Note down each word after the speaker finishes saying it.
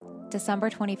December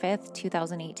 25th,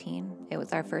 2018, it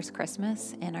was our first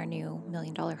Christmas in our new $1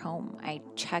 million home. I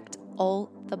checked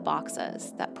all the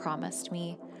boxes that promised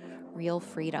me real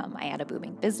freedom. I had a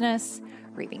booming business,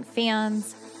 raving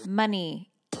fans,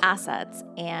 money, assets,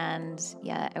 and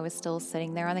yet I was still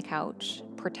sitting there on the couch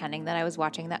pretending that I was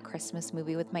watching that Christmas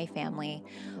movie with my family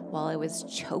while I was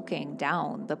choking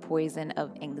down the poison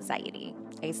of anxiety.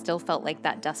 I still felt like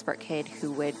that desperate kid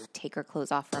who would take her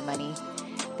clothes off for money,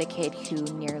 the kid who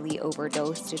nearly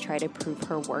overdosed to try to prove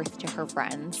her worth to her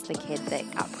friends, the kid that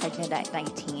got pregnant at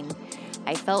 19.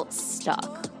 I felt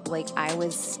stuck, like I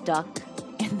was stuck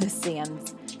in the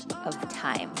sands of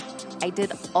time. I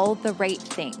did all the right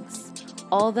things,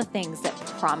 all the things that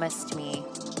promised me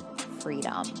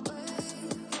freedom,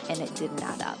 and it didn't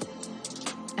add up.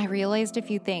 I realized a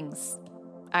few things.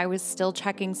 I was still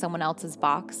checking someone else's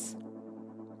box.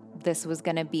 This was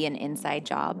going to be an inside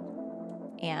job,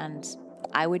 and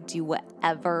I would do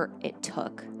whatever it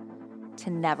took to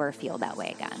never feel that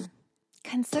way again.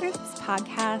 Consider this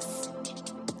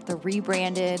podcast the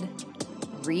rebranded,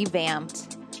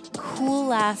 revamped,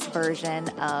 cool-ass version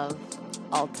of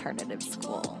Alternative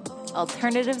School.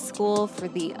 Alternative School for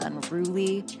the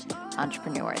unruly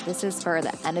entrepreneur. This is for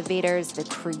the innovators, the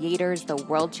creators, the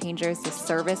world changers, the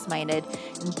service-minded,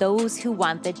 and those who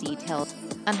want the details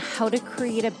on how to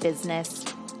create a business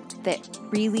that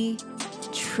really,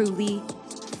 truly,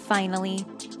 finally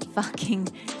fucking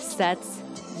sets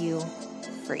you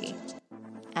free.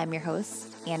 I'm your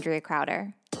host, Andrea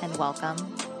Crowder, and welcome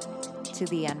to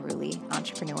the Unruly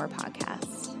Entrepreneur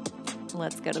Podcast.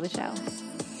 Let's go to the show.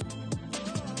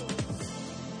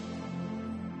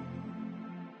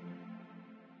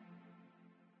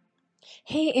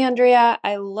 Hey, Andrea,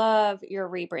 I love your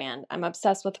rebrand. I'm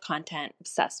obsessed with content,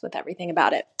 obsessed with everything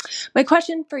about it. My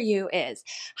question for you is,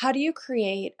 how do you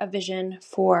create a vision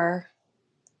for,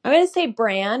 I'm going to say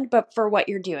brand, but for what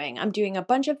you're doing? I'm doing a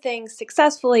bunch of things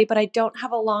successfully, but I don't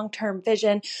have a long-term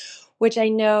vision, which I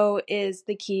know is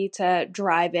the key to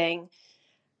driving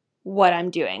what I'm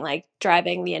doing, like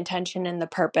driving the intention and the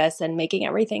purpose and making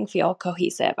everything feel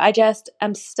cohesive. I just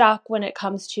am stuck when it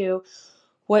comes to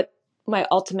what my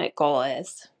ultimate goal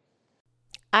is.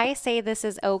 I say this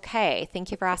is okay.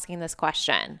 Thank you for asking this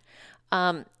question.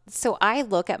 So I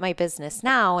look at my business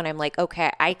now and I'm like,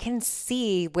 okay, I can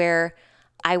see where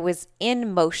I was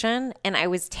in motion and I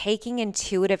was taking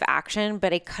intuitive action,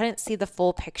 but I couldn't see the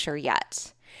full picture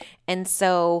yet. And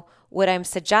so what I'm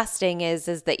suggesting is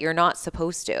that you're not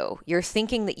supposed to. You're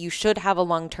thinking that you should have a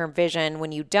long-term vision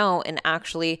when you don't, and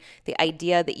actually the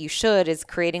idea that you should is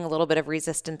creating a little bit of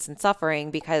resistance and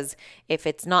suffering, because if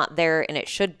it's not there and it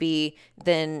should be,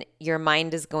 then your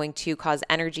mind is going to cause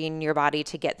energy in your body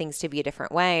to get things to be a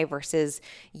different way versus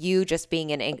you just being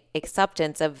in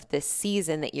acceptance of this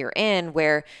season that you're in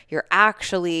where you're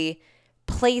actually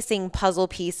placing puzzle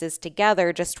pieces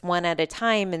together just one at a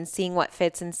time and seeing what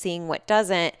fits and seeing what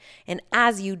doesn't. And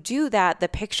as you do that, the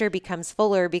picture becomes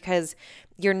fuller because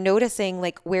you're noticing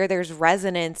like where there's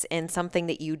resonance in something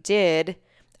that you did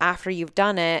after you've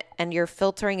done it, and you're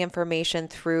filtering information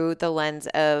through the lens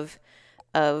of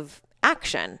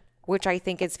action, which I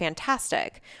think is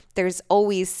fantastic. There's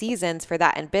always seasons for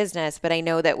that in business, but I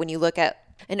know that when you look at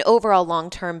an overall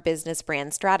long-term business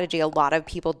brand strategy, a lot of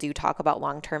people do talk about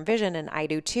long-term vision, and I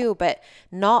do too, but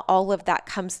not all of that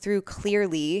comes through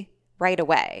clearly right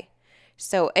away.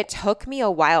 So it took me a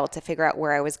while to figure out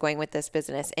where I was going with this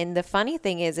business. And the funny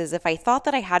thing is if I thought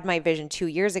that I had my vision 2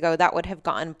 years ago, that would have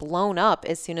gotten blown up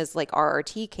as soon as like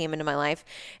RRT came into my life.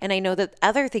 And I know that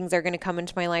other things are going to come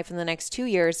into my life in the next 2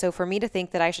 years. So for me to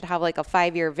think that I should have like a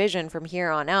 5-year vision from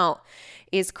here on out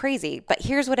is crazy. But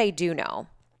here's what I do know.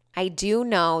 I do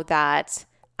know that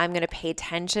I'm going to pay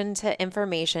attention to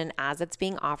information as it's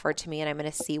being offered to me, and I'm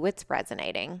going to see what's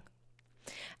resonating.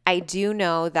 I do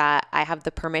know that I have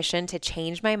the permission to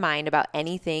change my mind about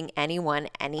anything, anyone,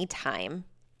 anytime.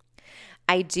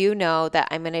 I do know that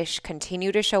I'm going to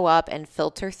continue to show up and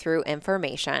filter through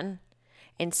information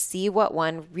and see what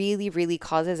one really, really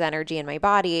causes energy in my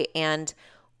body and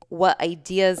what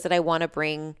ideas that I want to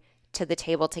bring to the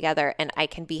table together. And I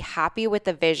can be happy with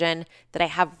the vision that I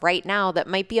have right now that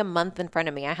might be a month in front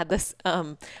of me. I had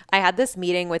this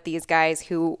meeting with these guys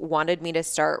who wanted me to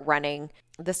start running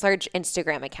this large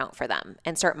Instagram account for them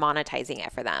and start monetizing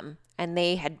it for them. And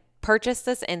they had purchased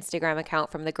this Instagram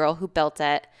account from the girl who built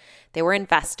it. They were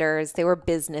investors, they were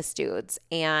business dudes,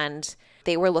 and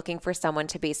they were looking for someone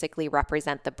to basically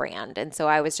represent the brand. And so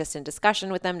I was just in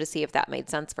discussion with them to see if that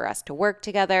made sense for us to work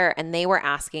together. And they were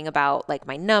asking about like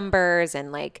my numbers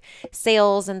and like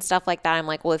sales and stuff like that. I'm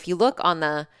like, well, if you look on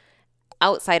the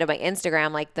outside of my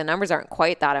Instagram, like the numbers aren't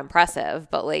quite that impressive,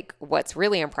 but like what's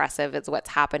really impressive is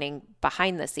what's happening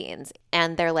behind the scenes.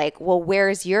 And they're like, well,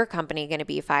 where's your company going to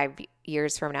be 5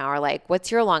 years from now? Or like,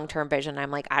 what's your long-term vision?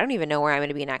 I'm like, I don't even know where I'm going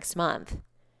to be next month.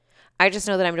 I just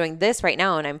know that I'm doing this right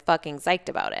now and I'm fucking psyched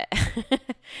about it.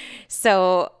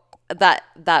 So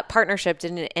that partnership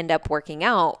didn't end up working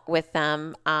out with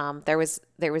them. There was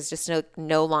just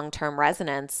no long-term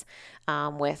resonance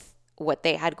with what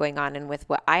they had going on and with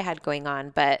what I had going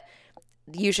on. But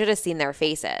you should have seen their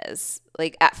faces.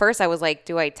 Like at first I was like,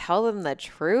 do I tell them the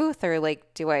truth, or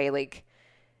like do I like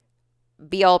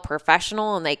be all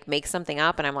professional and like make something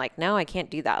up? And I'm like, no, I can't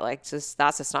do that. Like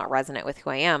that's just not resonant with who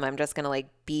I am. I'm just gonna like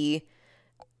be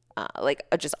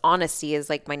just honesty is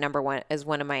like my number one, is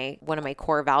one of my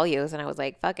core values. And I was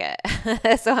like, fuck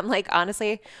it. So I'm like,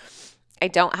 honestly, I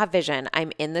don't have vision.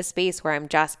 I'm in this space where I'm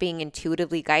just being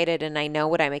intuitively guided. And I know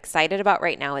what I'm excited about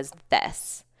right now is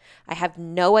this. I have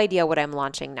no idea what I'm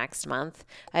launching next month.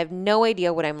 I have no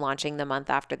idea what I'm launching the month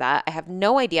after that. I have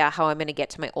no idea how I'm going to get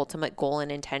to my ultimate goal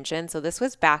and intention. So this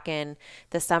was back in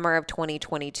the summer of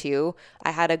 2022.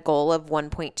 I had a goal of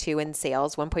 1.2 in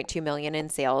sales, 1.2 million in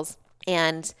sales.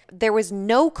 And there was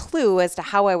no clue as to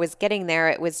how I was getting there.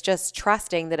 It was just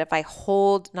trusting that if I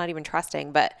not even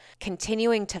trusting, but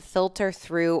continuing to filter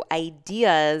through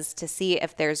ideas to see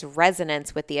if there's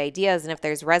resonance with the ideas. And if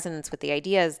there's resonance with the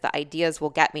ideas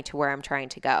will get me to where I'm trying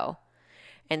to go.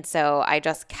 And so I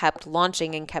just kept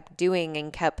launching and kept doing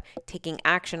and kept taking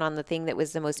action on the thing that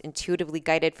was the most intuitively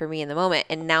guided for me in the moment.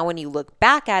 And now when you look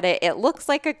back at it, it looks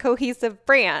like a cohesive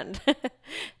brand.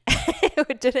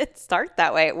 It didn't start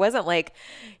that way. It wasn't like,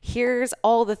 here's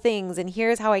all the things and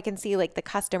here's how I can see like the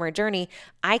customer journey.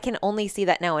 I can only see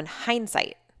that now in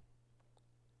hindsight.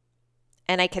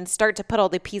 And I can start to put all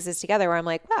the pieces together where I'm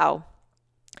like, wow,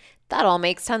 that all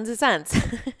makes tons of sense.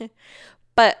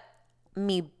 But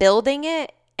me building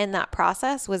it in that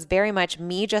process was very much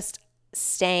me just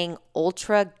staying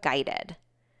ultra guided.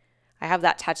 I have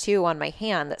that tattoo on my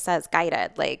hand that says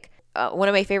guided. Like one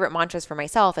of my favorite mantras for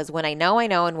myself is when I know,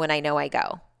 and when I know, I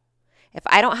go. If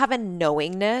I don't have a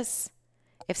knowingness,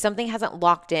 if something hasn't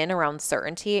locked in around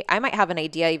certainty, I might have an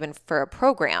idea even for a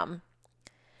program.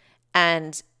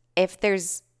 And if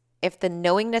the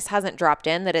knowingness hasn't dropped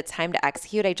in that it's time to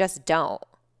execute, I just don't.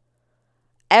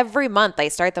 Every month I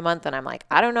start the month and I'm like,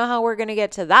 I don't know how we're going to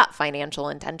get to that financial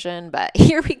intention, but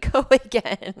here we go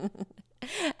again.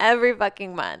 Every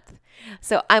fucking month.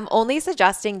 So I'm only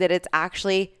suggesting that it's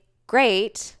actually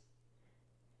great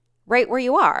right where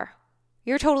you are.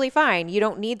 You're totally fine. You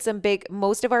don't need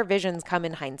most of our visions come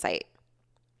in hindsight.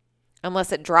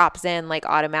 Unless it drops in like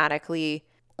automatically.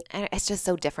 And it's just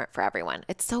so different for everyone.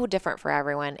 It's so different for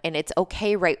everyone. And it's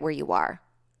okay right where you are.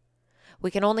 We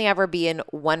can only ever be in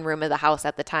one room of the house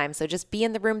at the time. So just be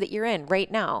in the room that you're in right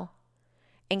now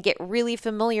and get really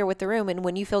familiar with the room. And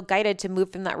when you feel guided to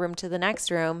move from that room to the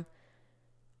next room,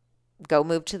 go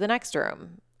move to the next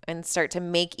room and start to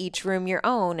make each room your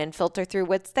own and filter through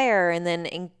what's there and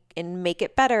then and make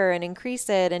it better and increase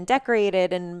it and decorate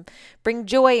it and bring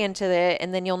joy into it.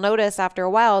 And then you'll notice after a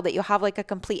while that you'll have like a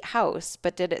complete house.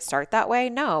 But did it start that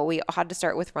way? No, we had to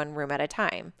start with one room at a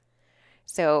time.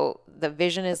 So the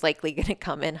vision is likely going to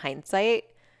come in hindsight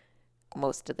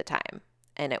most of the time.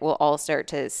 And it will all start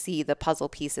to see the puzzle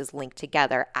pieces linked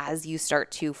together as you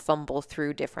start to fumble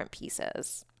through different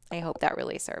pieces. I hope that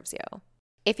really serves you.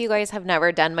 If you guys have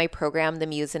never done my program, The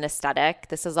Muse and Aesthetic,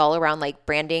 this is all around like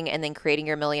branding and then creating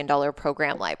your $1 million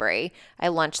program library. I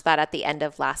launched that at the end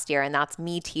of last year, and that's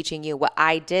me teaching you what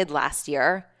I did last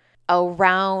year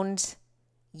around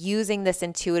using this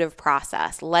intuitive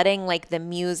process, letting like the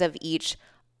muse of each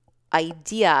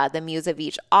idea, the muse of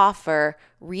each offer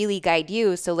really guide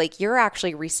you. So like you're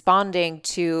actually responding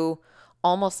to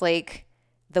almost like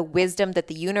the wisdom that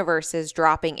the universe is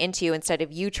dropping into you instead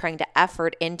of you trying to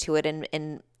effort into it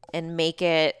and make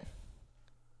it,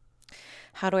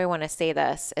 how do I want to say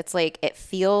this? It's like, it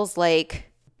feels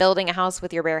like building a house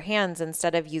with your bare hands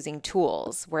instead of using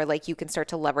tools where like you can start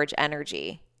to leverage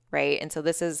energy. Right. And so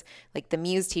this is like the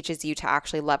muse teaches you to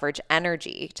actually leverage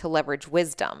energy, to leverage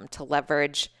wisdom, to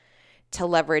leverage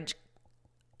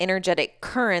energetic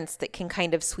currents that can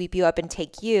kind of sweep you up and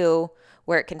take you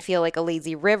where it can feel like a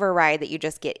lazy river ride that you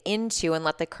just get into and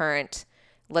let the current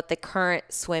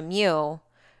swim you.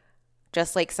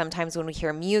 Just like sometimes when we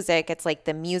hear music, it's like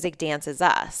the music dances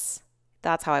us.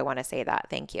 That's how I want to say that.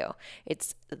 Thank you.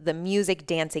 It's the music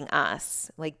dancing us.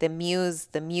 Like the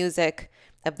music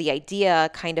of the idea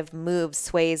kind of moves,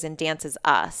 sways, and dances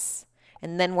us.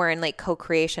 And then we're in like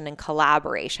co-creation and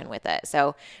collaboration with it.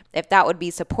 So if that would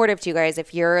be supportive to you guys,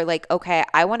 if you're like, okay,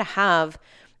 I want to have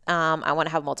I want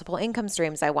to have multiple income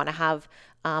streams. I want to have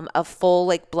a full,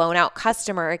 like, blown out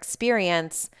customer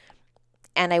experience.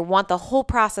 And I want the whole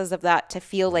process of that to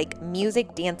feel like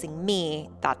music dancing me.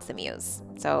 That's the muse.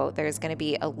 So there's going to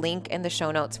be a link in the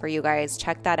show notes for you guys.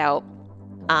 Check that out.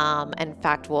 In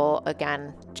fact, we'll,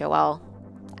 again, Joelle,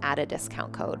 add a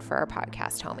discount code for our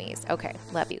podcast homies. Okay.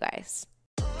 Love you guys.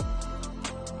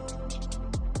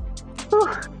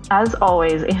 Whew. As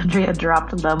always, Andrea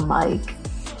dropped the mic.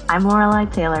 I'm Lorelei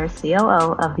Taylor,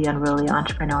 COO of The Unruly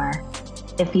Entrepreneur.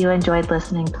 If you enjoyed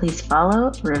listening, please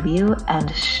follow, review, and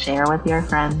share with your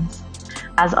friends.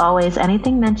 As always,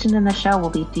 anything mentioned in the show will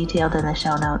be detailed in the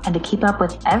show note. And to keep up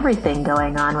with everything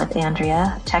going on with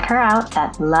Andrea, check her out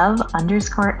at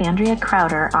love_Andrea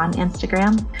Crowder on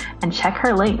Instagram, and check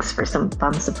her links for some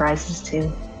fun surprises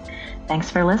too. Thanks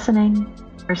for listening.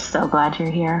 We're so glad you're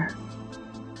here.